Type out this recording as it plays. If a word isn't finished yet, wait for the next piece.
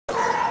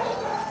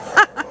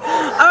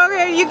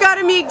you got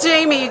to meet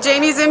Jamey.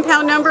 Jamey's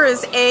impound number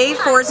is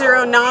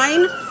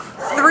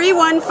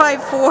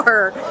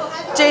A4093154.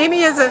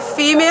 Jamey is a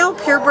female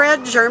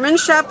purebred German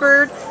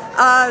Shepherd.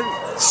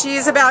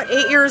 She's about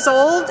 8 years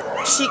old.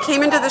 She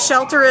came into the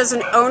shelter as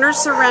an owner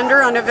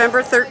surrender on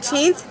November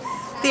 13th.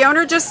 The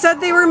owner just said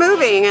they were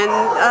moving, and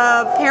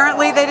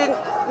apparently they didn't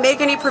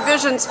make any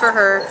provisions for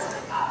her.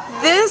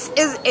 This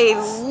is a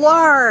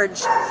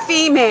large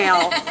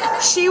female.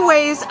 She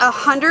weighs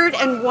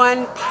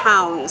 101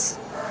 pounds.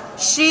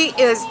 She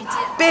is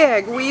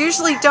big. We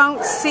usually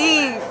don't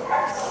see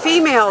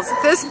females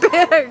this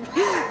big,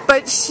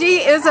 but she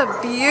is a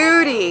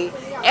beauty.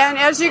 And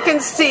as you can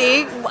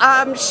see,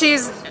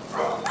 she's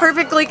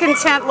perfectly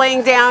content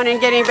laying down and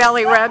getting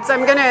belly rubs.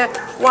 I'm going to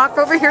walk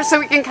over here so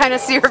we can kind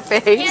of see her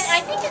face. Yeah, I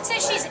think it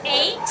says she's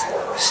 8.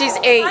 She's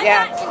 8,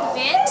 yeah. I'm not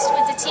convinced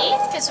with the teeth,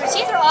 because her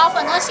teeth are awful,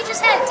 unless she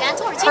just had a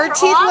dental. Her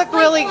teeth look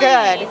really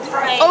good.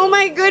 Right. Oh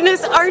my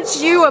goodness,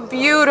 aren't you a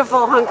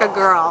beautiful hunk of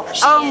girl?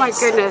 Oh my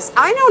goodness.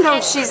 I don't know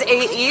if she's 8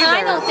 either.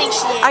 I don't think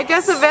she is. I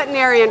guess a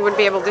veterinarian would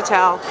be able to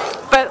tell.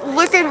 But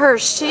look at her.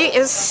 She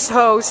is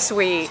so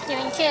sweet.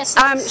 Giving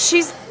kisses.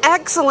 She's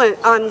excellent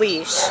on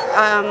leash.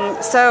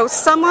 So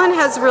someone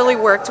has really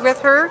worked with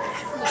her.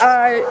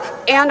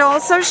 And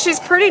also she's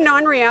pretty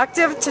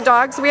non-reactive to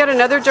dogs. We had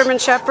another German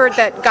Shepherd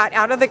that got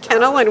out of the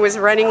kennel and was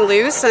running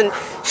loose, and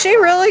she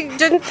really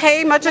didn't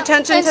pay much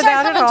attention to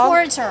that at all.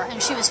 It was coming towards her,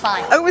 and she was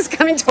fine. Oh, it was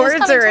coming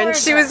towards her, and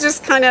she was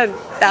just kind of,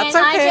 that's okay.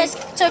 And I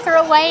just took her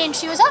away, and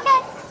she was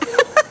okay.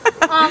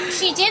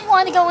 She did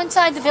want to go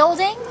inside the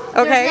building.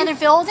 Okay. There's another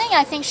building.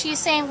 I think she's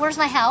saying, where's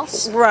my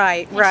house?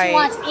 Right, and right. She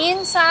wants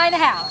inside the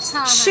house.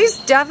 Huh, She's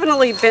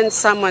definitely been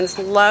someone's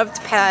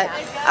loved pet.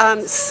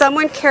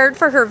 Someone cared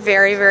for her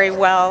very, very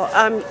well.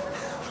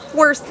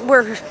 We're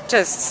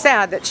just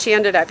sad that she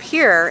ended up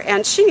here,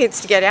 and she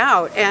needs to get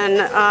out.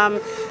 And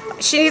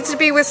she needs to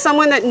be with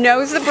someone that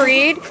knows the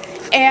breed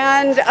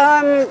and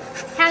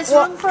has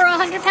room for a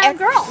 100-pound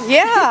girl.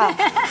 Yeah,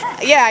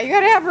 yeah, you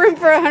got to have room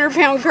for a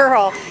 100-pound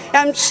girl.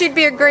 She'd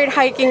be a great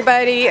hiking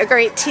buddy, a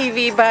great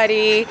TV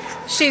buddy.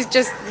 She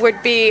just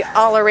would be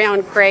all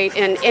around great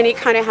in any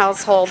kind of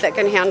household that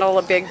can handle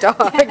a big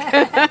dog.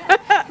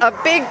 A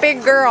big,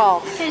 big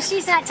girl. Because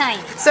she's that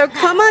tiny. So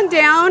come on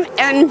down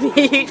and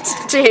meet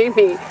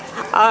Jamey.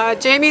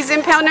 Jamey's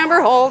impound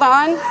number, hold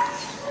on.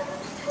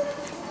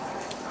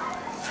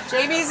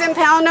 Jamey's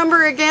impound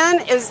number again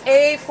is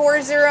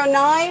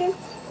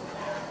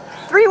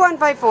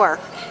A4093154.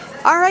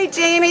 All right,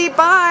 Jamey,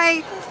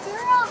 bye.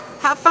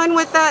 Have fun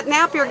with that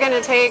nap you're going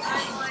to take.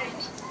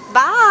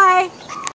 Bye.